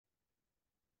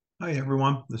Hi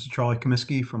everyone, this is Charlie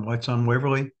Comiskey from Lights on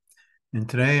Waverly, and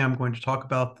today I'm going to talk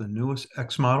about the newest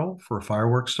X model for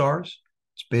Firework Stars.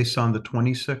 It's based on the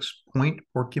 26-point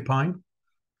Porcupine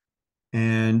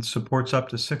and supports up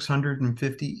to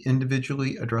 650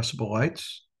 individually addressable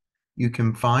lights. You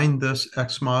can find this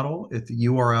X model at the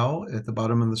URL at the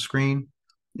bottom of the screen.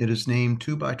 It is named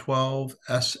 2x12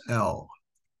 SL.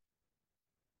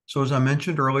 So as I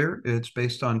mentioned earlier, it's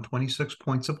based on 26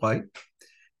 points of light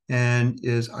and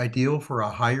is ideal for a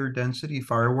higher density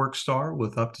firework star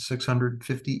with up to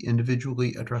 650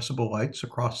 individually addressable lights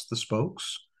across the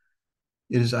spokes.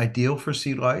 It is ideal for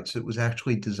sea lights. It was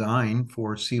actually designed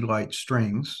for sea light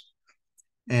strings.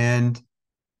 And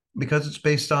because it's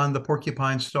based on the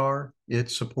Porcupine Star,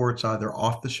 it supports either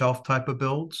off-the-shelf type of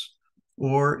builds,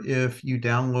 or if you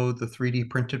download the 3D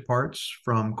printed parts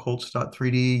from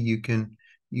Colts.3D, you can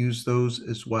use those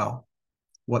as well.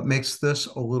 What makes this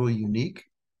a little unique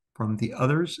from the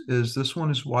others is this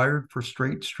one is wired for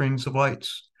straight strings of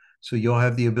lights. So you'll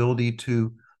have the ability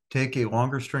to take a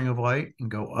longer string of light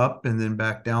and go up and then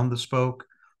back down the spoke,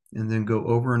 and then go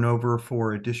over and over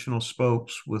for additional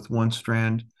spokes with one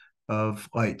strand of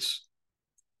lights.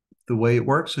 The way it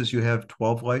works is you have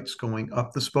 12 lights going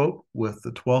up the spoke, with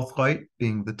the 12th light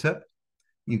being the tip.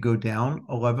 You go down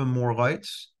 11 more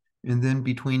lights, and then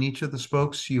between each of the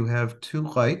spokes, you have 2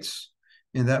 lights,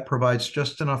 and that provides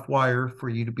just enough wire for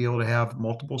you to be able to have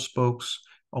multiple spokes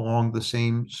along the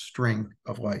same string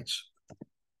of lights.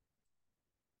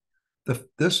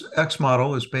 This X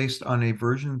model is based on a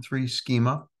version 3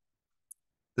 schema.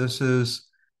 This is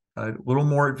a little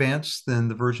more advanced than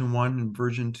the version 1 and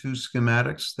version 2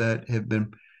 schematics that have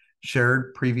been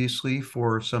shared previously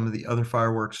for some of the other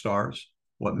firework stars.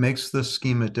 What makes this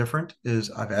schema different is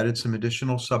I've added some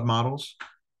additional submodels.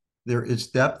 There is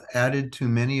depth added to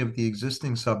many of the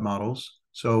existing submodels.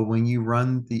 So when you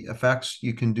run the effects,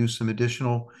 you can do some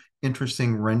additional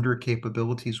interesting render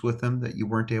capabilities with them that you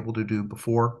weren't able to do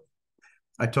before.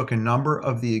 I took a number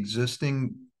of the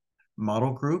existing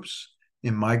model groups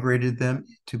and migrated them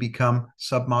to become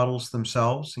submodels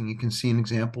themselves. And you can see an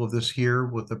example of this here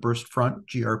with the burst front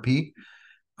GRP.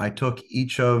 I took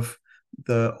each of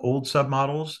the old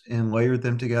submodels and layered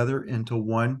them together into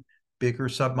one bigger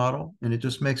submodel, and it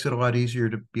just makes it a lot easier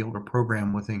to be able to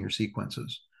program within your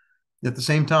sequences. At the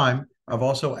same time, I've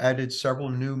also added several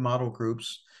new model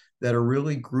groups that are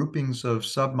really groupings of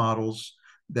submodels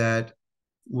that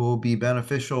will be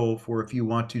beneficial for if you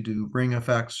want to do ring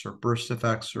effects or burst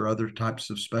effects or other types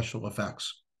of special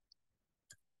effects.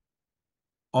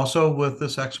 Also with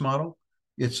this X model,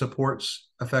 it supports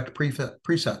effect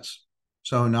presets.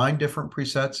 So 9 different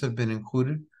presets have been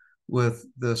included with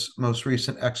this most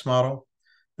recent X model.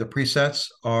 The presets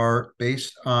are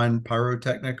based on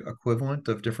pyrotechnic equivalent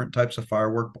of different types of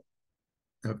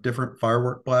different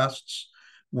firework blasts.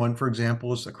 One, for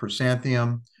example, is the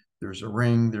chrysanthemum. There's a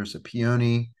ring, there's a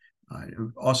peony.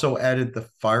 Also added the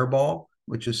fireball,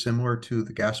 which is similar to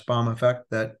the gas bomb effect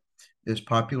that is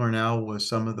popular now with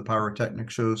some of the pyrotechnic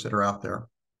shows that are out there.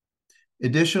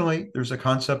 Additionally, there's a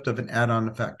concept of an add-on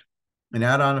effect. An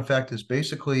add-on effect is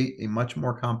basically a much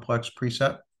more complex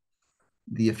preset.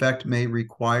 The effect may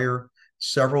require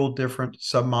several different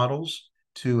submodels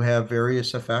to have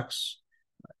various effects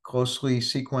closely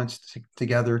sequenced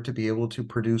together to be able to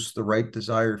produce the right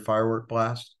desired firework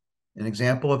blast. An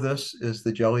example of this is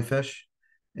the jellyfish,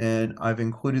 and I've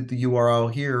included the URL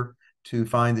here to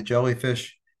find the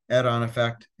jellyfish add-on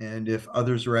effect, and if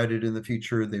others are added in the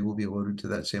future, they will be loaded to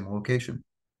that same location.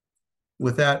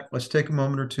 With that, let's take a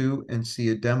moment or two and see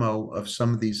a demo of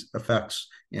some of these effects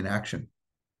in action.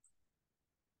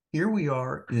 Here we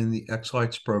are in the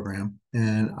Xlights program,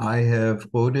 and I have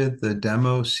loaded the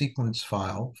demo sequence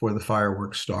file for the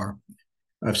Firework Star.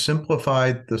 I've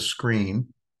simplified the screen.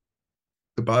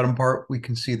 The bottom part, we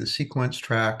can see the sequence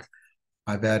track.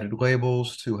 I've added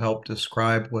labels to help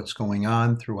describe what's going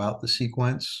on throughout the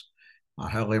sequence.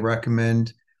 I highly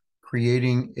recommend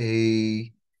creating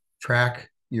a track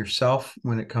yourself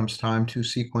when it comes time to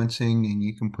sequencing, and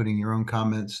you can put in your own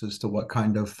comments as to what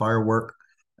kind of firework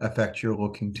effect you're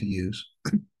looking to use.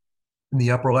 In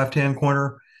the upper left-hand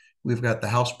corner, we've got the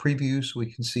house preview, so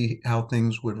we can see how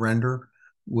things would render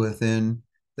within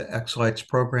the Xlights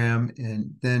program.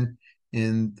 And then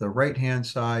in the right-hand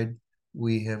side,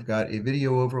 we have got a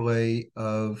video overlay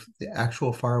of the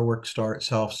actual firework star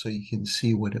itself, so you can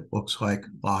see what it looks like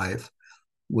live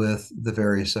with the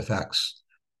various effects.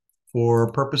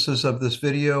 For purposes of this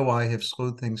video, I have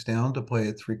slowed things down to play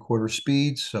at 3/4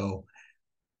 speed, so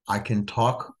I can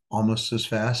talk almost as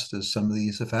fast as some of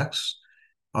these effects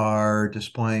are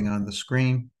displaying on the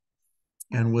screen.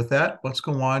 And with that, let's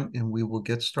go on and we will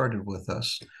get started with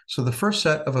this. So the first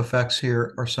set of effects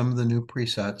here are some of the new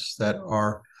presets that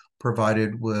are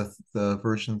provided with the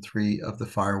version 3 of the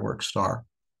Firework Star.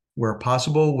 Where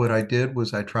possible, what I did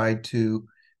was I tried to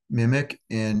mimic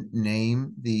and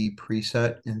name the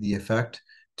preset and the effect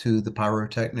to the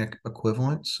pyrotechnic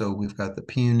equivalent. So we've got the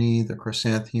peony, the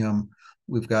chrysanthemum,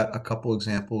 we've got a couple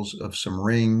examples of some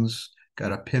rings,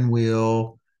 got a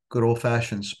pinwheel, good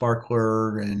old-fashioned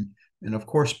sparkler, and of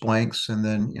course blanks, and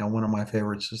then one of my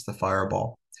favorites is the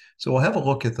fireball. So we'll have a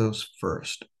look at those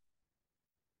first.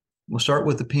 We'll start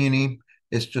with the peony.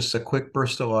 It's just a quick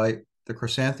burst of light. The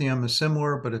chrysanthemum is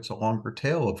similar, but it's a longer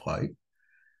tail of light.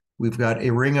 We've got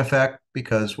a ring effect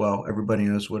because, well, everybody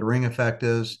knows what a ring effect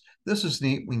is. This is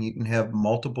neat when you can have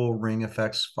multiple ring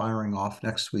effects firing off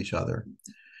next to each other.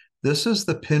 This is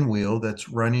the pinwheel that's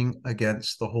running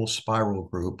against the whole spiral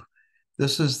group.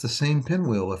 This is the same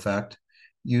pinwheel effect,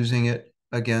 using it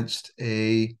against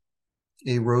a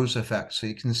rose effect, so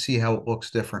you can see how it looks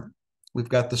different. We've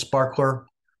got the sparkler.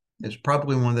 It's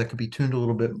probably one that could be tuned a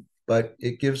little bit, but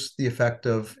it gives the effect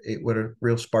of what a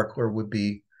real sparkler would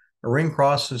be. A ring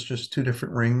cross is just two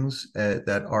different rings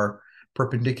that are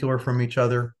perpendicular from each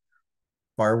other.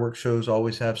 Fireworks shows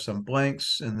always have some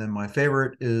blanks, and then my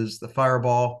favorite is the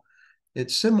fireball.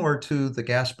 It's similar to the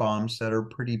gas bombs that are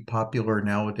pretty popular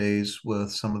nowadays with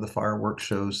some of the fireworks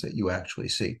shows that you actually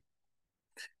see.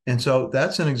 And so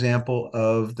that's an example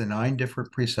of the 9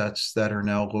 different presets that are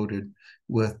now loaded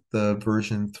with the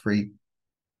version 3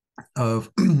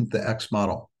 of the X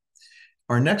model.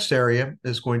 Our next area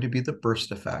is going to be the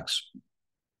burst effects.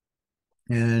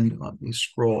 And let me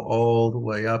scroll all the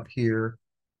way up here.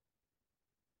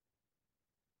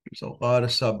 There's a lot of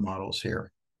submodels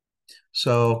here.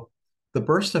 So the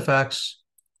burst effects,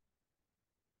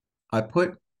 I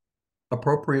put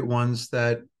appropriate ones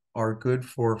that are good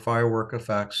for firework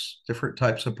effects, different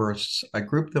types of bursts. I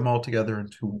grouped them all together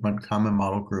into one common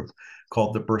model group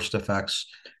called the burst effects.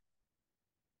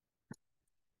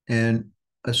 And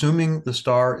assuming the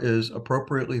star is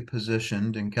appropriately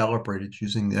positioned and calibrated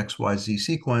using the XYZ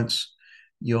sequence,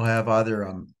 you'll have either,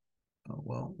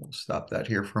 well, we'll stop that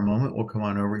here for a moment. We'll come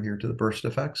on over here to the burst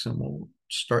effects and we'll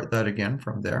start that again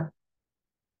from there.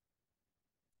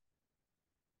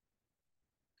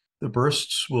 The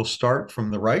bursts will start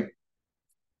from the right.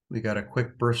 We got a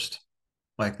quick burst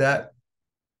like that.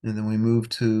 And then we move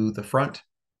to the front.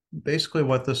 Basically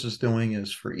what this is doing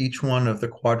is for each one of the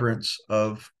quadrants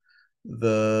of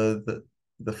the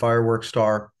firework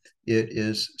star, it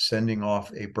is sending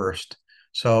off a burst.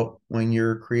 So when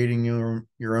you're creating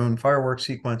your own firework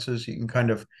sequences, you can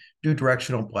kind of do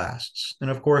directional blasts.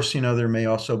 And of course, there may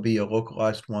also be a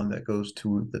localized one that goes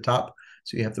to the top.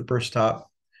 So you have the burst top.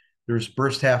 There's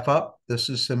burst half up. This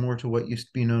is similar to what used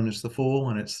to be known as the full,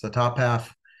 and it's the top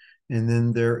half. And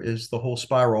then there is the whole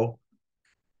spiral,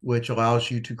 which allows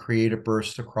you to create a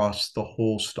burst across the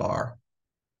whole star.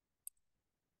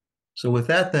 So with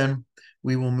that, then,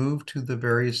 we will move to the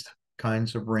various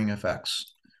kinds of ring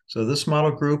effects. So this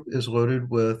model group is loaded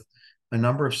with a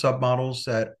number of submodels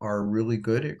that are really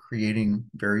good at creating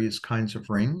various kinds of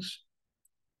rings.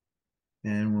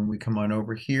 And when we come on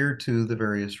over here to the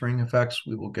various ring effects,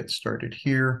 we will get started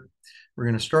here. We're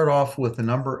going to start off with a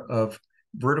number of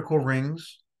vertical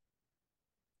rings.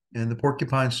 And the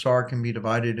porcupine star can be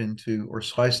divided into or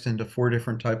sliced into 4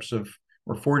 different types of,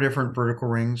 or 4 different vertical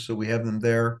rings. So we have them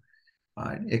there.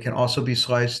 It can also be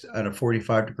sliced at a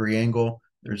 45-degree angle.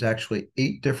 There's actually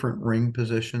 8 different ring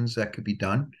positions that could be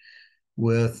done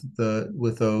with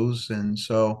those. And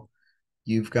so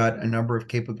you've got a number of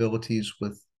capabilities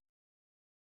with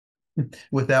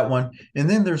that one. And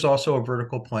then there's also a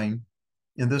vertical plane.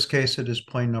 In this case, it is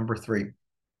plane number 3.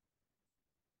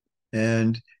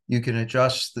 And you can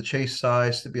adjust the chase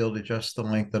size to be able to adjust the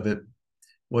length of it.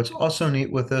 What's also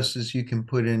neat with this is you can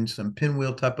put in some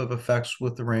pinwheel type of effects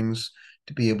with the rings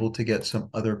to be able to get some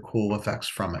other cool effects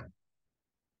from it.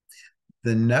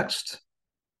 The next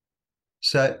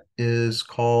set is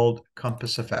called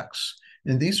compass effects.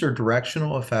 And these are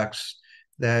directional effects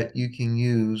that you can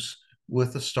use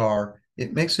with the star.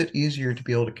 It makes it easier to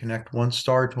be able to connect one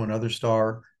star to another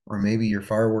star, or maybe your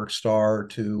fireworks star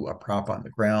to a prop on the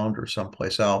ground or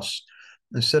someplace else.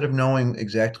 Instead of knowing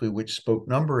exactly which spoke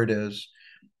number it is,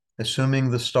 assuming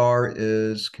the star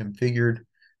is configured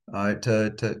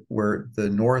to where the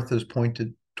north is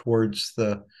pointed towards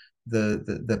the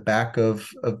back of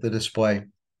the display,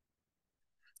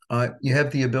 you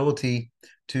have the ability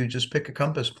to just pick a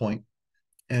compass point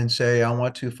and say, I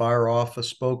want to fire off a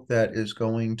spoke that is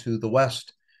going to the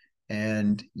west.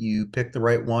 And you pick the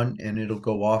right one and it'll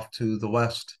go off to the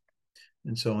west.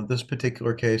 And so in this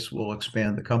particular case, we'll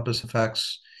expand the compass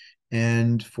effects.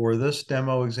 And for this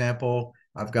demo example,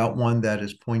 I've got one that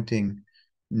is pointing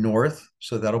north,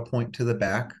 so that'll point to the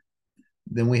back.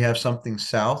 Then we have something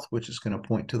south, which is going to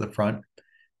point to the front.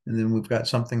 And then we've got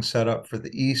something set up for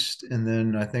the east. And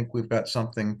then I think we've got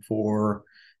something for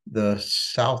the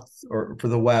south or for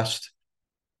the west.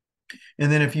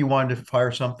 And then if you wanted to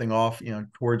fire something off,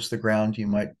 towards the ground, you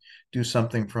might do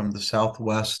something from the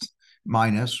southwest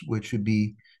minus, which would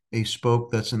be a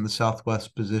spoke that's in the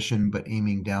southwest position, but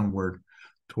aiming downward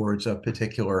towards a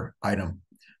particular item.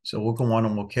 So we'll go on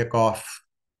and we'll kick off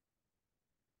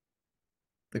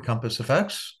the compass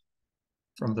effects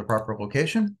from the proper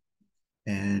location.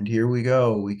 And here we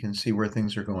go. We can see where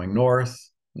things are going north.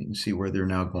 We can see where they're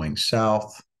now going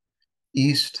south,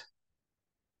 east,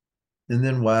 and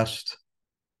then west.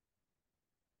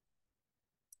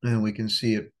 And we can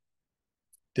see it,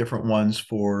 different ones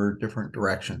for different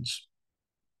directions.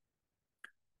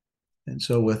 And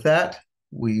so with that,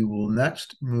 we will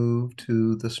next move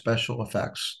to the special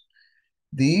effects.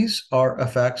 These are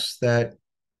effects that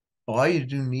allow you to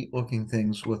do neat looking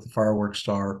things with the Firework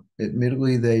Star.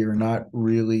 Admittedly, they are not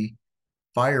really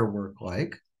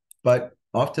firework-like, but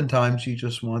oftentimes you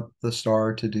just want the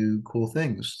star to do cool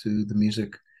things to the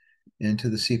music and to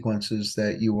the sequences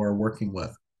that you are working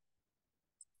with.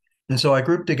 And so I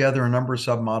grouped together a number of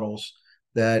submodels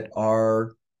that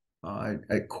are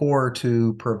at core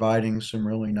to providing some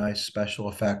really nice special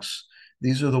effects.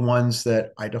 These are the ones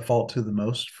that I default to the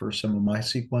most for some of my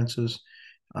sequences.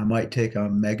 I might take a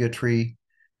mega tree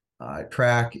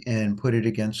track and put it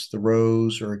against the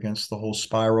rose or against the whole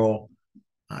spiral,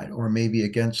 or maybe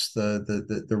against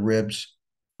the ribs.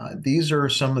 These are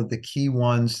some of the key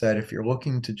ones that if you're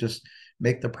looking to just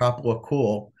make the prop look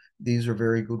cool, these are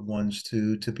very good ones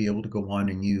to be able to go on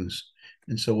and use.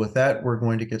 And so with that, we're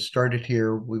going to get started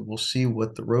here. We will see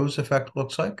what the rose effect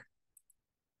looks like.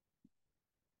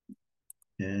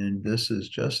 And this is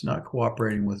just not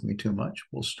cooperating with me too much.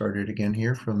 We'll start it again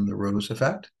here from the rose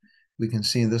effect. We can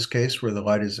see in this case where the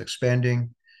light is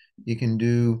expanding. You can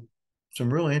do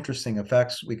some really interesting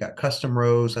effects. We got custom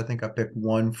rows. I think I picked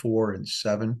 1, 4, and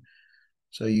 7.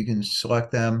 So you can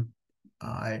select them.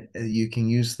 You can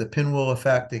use the pinwheel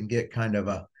effect and get kind of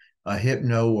a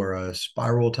hypno or a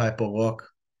spiral type of look.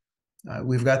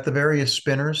 We've got the various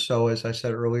spinners. So as I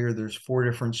said earlier, there's 4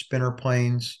 different spinner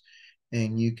planes,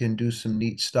 and you can do some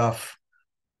neat stuff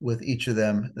with each of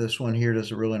them. This one here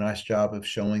does a really nice job of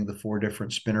showing the 4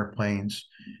 different spinner planes.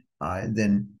 And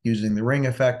then using the ring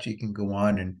effect, you can go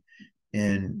on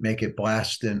and make it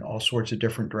blast in all sorts of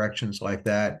different directions like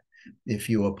that. If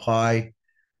you apply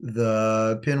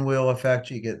the pinwheel effect,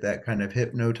 you get that kind of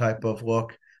hypno type of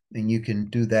look, and you can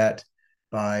do that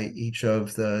by each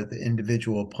of the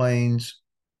individual planes.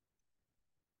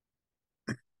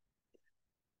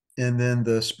 And then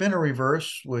the spinner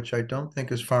reverse, which I don't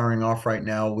think is firing off right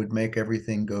now, would make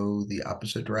everything go the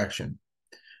opposite direction.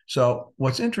 So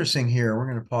what's interesting here, we're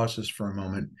going to pause this for a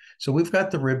moment. So we've got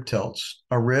the rib tilts.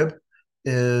 A rib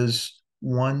is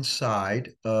one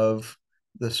side of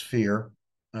the sphere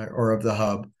or of the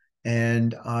hub.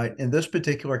 And in this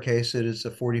particular case, it is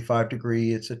a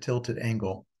 45-degree, it's a tilted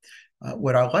angle.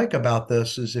 What I like about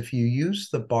this is if you use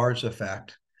the bars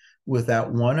effect with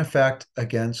that one effect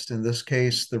against, in this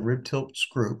case, the rib tilts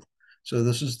group. So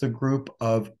this is the group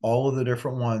of all of the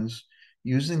different ones.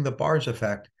 Using the bars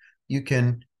effect, you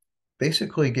can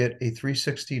basically get a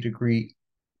 360-degree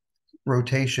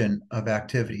rotation of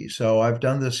activity. So I've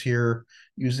done this here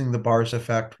using the bars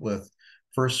effect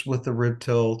first with the rib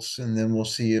tilts, and then we'll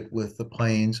see it with the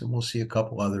planes, and we'll see a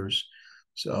couple others.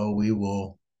 So we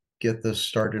will get this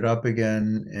started up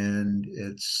again, and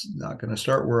it's not going to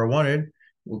start where I wanted.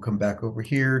 We'll come back over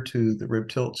here to the rib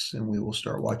tilts, and we will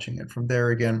start watching it from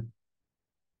there again.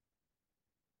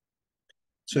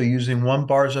 So using one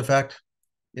bars effect,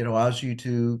 it allows you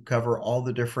to cover all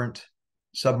the different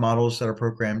submodels that are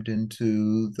programmed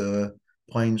into the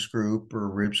planes group or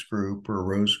ribs group or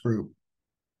rose group,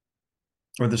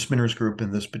 or the spinners group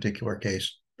in this particular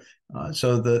case.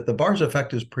 So the bars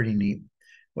effect is pretty neat.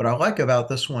 What I like about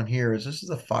this one here is this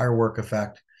is a firework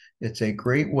effect. It's a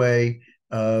great way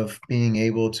of being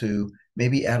able to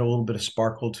maybe add a little bit of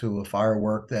sparkle to a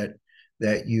firework that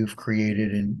you've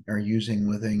created and are using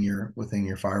within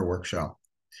your firework show.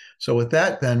 So with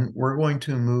that, then we're going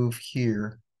to move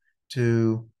here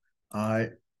to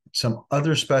some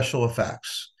other special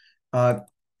effects.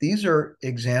 These are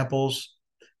examples.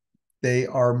 They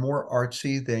are more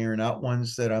artsy. They are not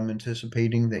ones that I'm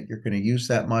anticipating that you're going to use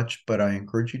that much, but I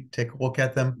encourage you to take a look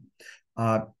at them.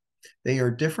 They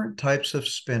are different types of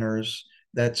spinners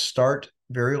that start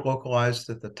very localized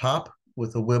at the top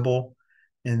with a wibble,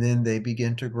 and then they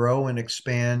begin to grow and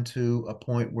expand to a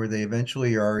point where they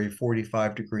eventually are a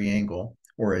 45-degree angle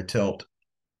or a tilt.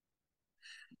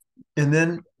 And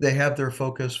then they have their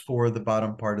focus for the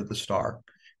bottom part of the star,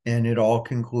 and it all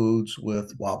concludes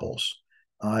with wobbles.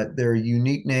 They're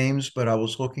unique names, but I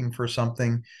was looking for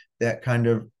something that kind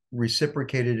of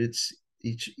reciprocated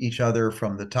each other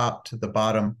from the top to the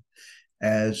bottom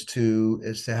as to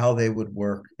how they would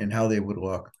work and how they would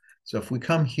look. So if we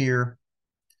come here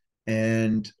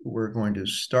and we're going to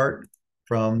start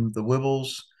from the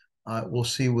wibbles, we'll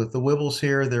see with the wibbles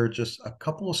here, there are just a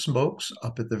couple of smokes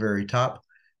up at the very top.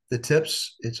 The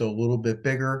tips, it's a little bit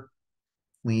bigger.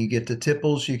 When you get to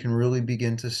tipples, you can really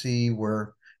begin to see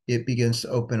where it begins to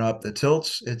open up. The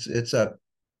tilts, it's a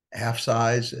half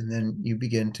size, and then you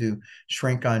begin to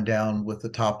shrink on down with the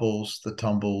topples, the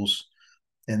tumbles,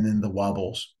 and then the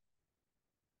wobbles.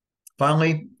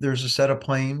 Finally, there's a set of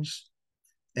planes,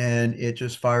 and it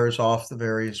just fires off the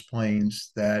various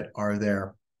planes that are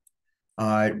there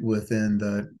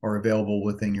within or available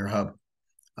within your hub.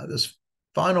 This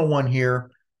final one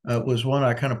here was one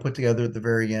I kind of put together at the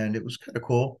very end. It was kind of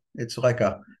cool. It's like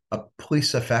a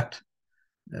police effect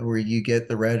where you get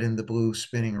the red and the blue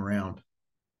spinning around.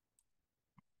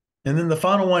 And then the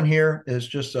final one here is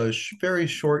just a very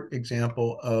short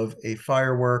example of a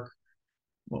firework.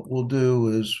 What we'll do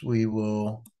is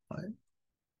I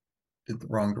did the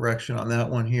wrong direction on that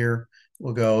one here.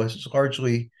 We'll go, it's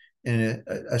largely in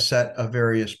a set of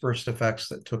various burst effects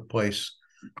that took place.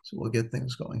 So we'll get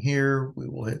things going here. We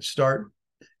will hit start.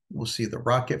 We'll see the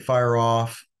rocket fire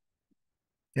off.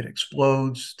 It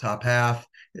explodes, top half,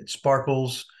 it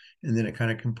sparkles, and then it kind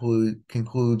of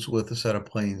concludes with a set of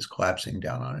planes collapsing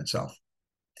down on itself.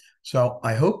 So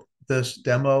I hope this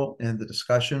demo and the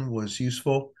discussion was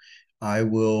useful. I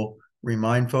will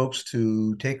remind folks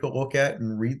to take a look at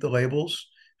and read the labels.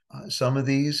 Some of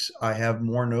these, I have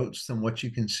more notes than what you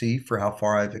can see for how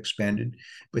far I've expanded,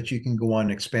 but you can go on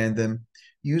and expand them.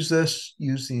 Use the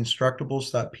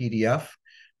instructables.pdf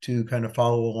to kind of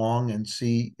follow along and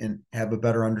see and have a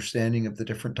better understanding of the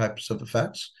different types of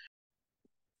effects.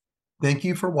 Thank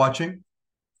you for watching.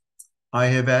 I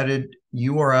have added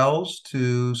URLs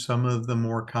to some of the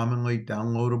more commonly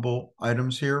downloadable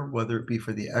items here, whether it be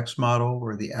for the X model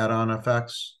or the add-on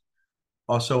effects.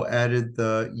 Also added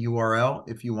the URL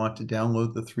if you want to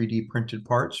download the 3D printed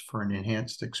parts for an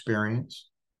enhanced experience.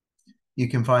 You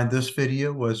can find this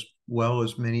video as well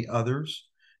as many others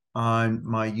on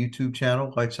my YouTube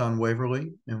channel, Lights on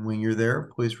Waverly. And when you're there,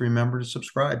 please remember to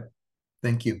subscribe.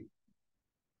 Thank you.